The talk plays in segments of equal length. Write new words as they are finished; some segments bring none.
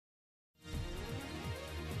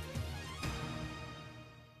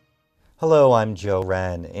Hello, I'm Joe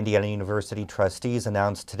Hren. Indiana University trustees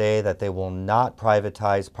announced today that they will not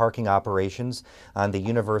privatize parking operations on the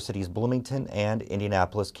university's Bloomington and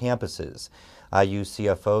Indianapolis campuses. IU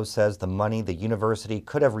CFO says the money the university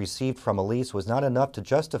could have received from a lease was not enough to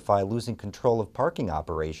justify losing control of parking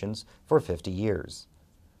operations for 50 years.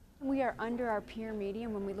 We are under our peer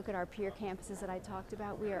median. When we look at our peer campuses that I talked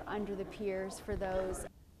about, we are under the peers for those.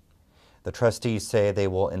 The trustees say they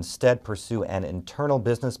will instead pursue an internal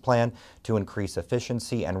business plan to increase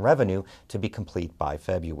efficiency and revenue to be complete by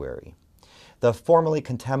February. The formerly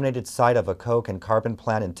contaminated site of a coke and carbon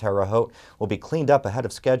plant in Terre Haute will be cleaned up ahead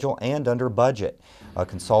of schedule and under budget. A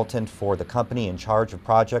consultant for the company in charge of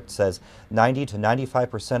project says 90 to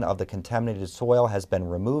 95% of the contaminated soil has been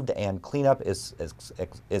removed and cleanup is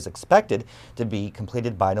expected to be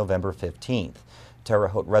completed by November 15th. Terre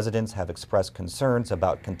Haute residents have expressed concerns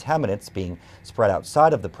about contaminants being spread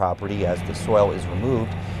outside of the property as the soil is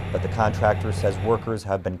removed, but the contractor says workers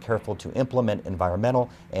have been careful to implement environmental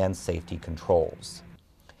and safety controls.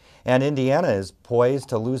 And Indiana is poised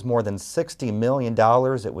to lose more than $60 million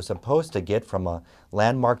it was supposed to get from a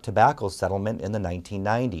landmark tobacco settlement in the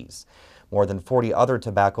 1990s. More than 40 other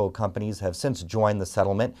tobacco companies have since joined the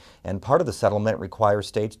settlement, and part of the settlement requires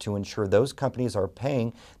states to ensure those companies are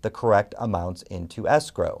paying the correct amounts into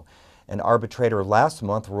escrow. An arbitrator last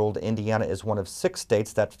month ruled Indiana is one of 6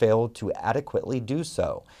 states that failed to adequately do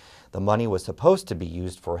so. The money was supposed to be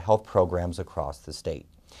used for health programs across the state.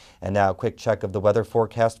 And now a quick check of the weather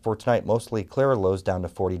forecast for tonight. Mostly clear, lows down to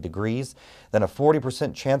 40 degrees. Then a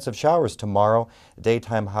 40% chance of showers tomorrow.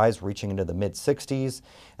 Daytime highs reaching into the mid-60s.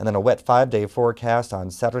 And then a wet 5-day forecast on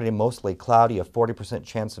Saturday, mostly cloudy, a 40%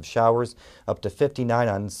 chance of showers, up to 59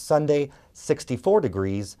 on Sunday, 64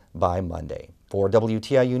 degrees by Monday. For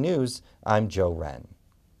WTIU News, I'm Joe Hren.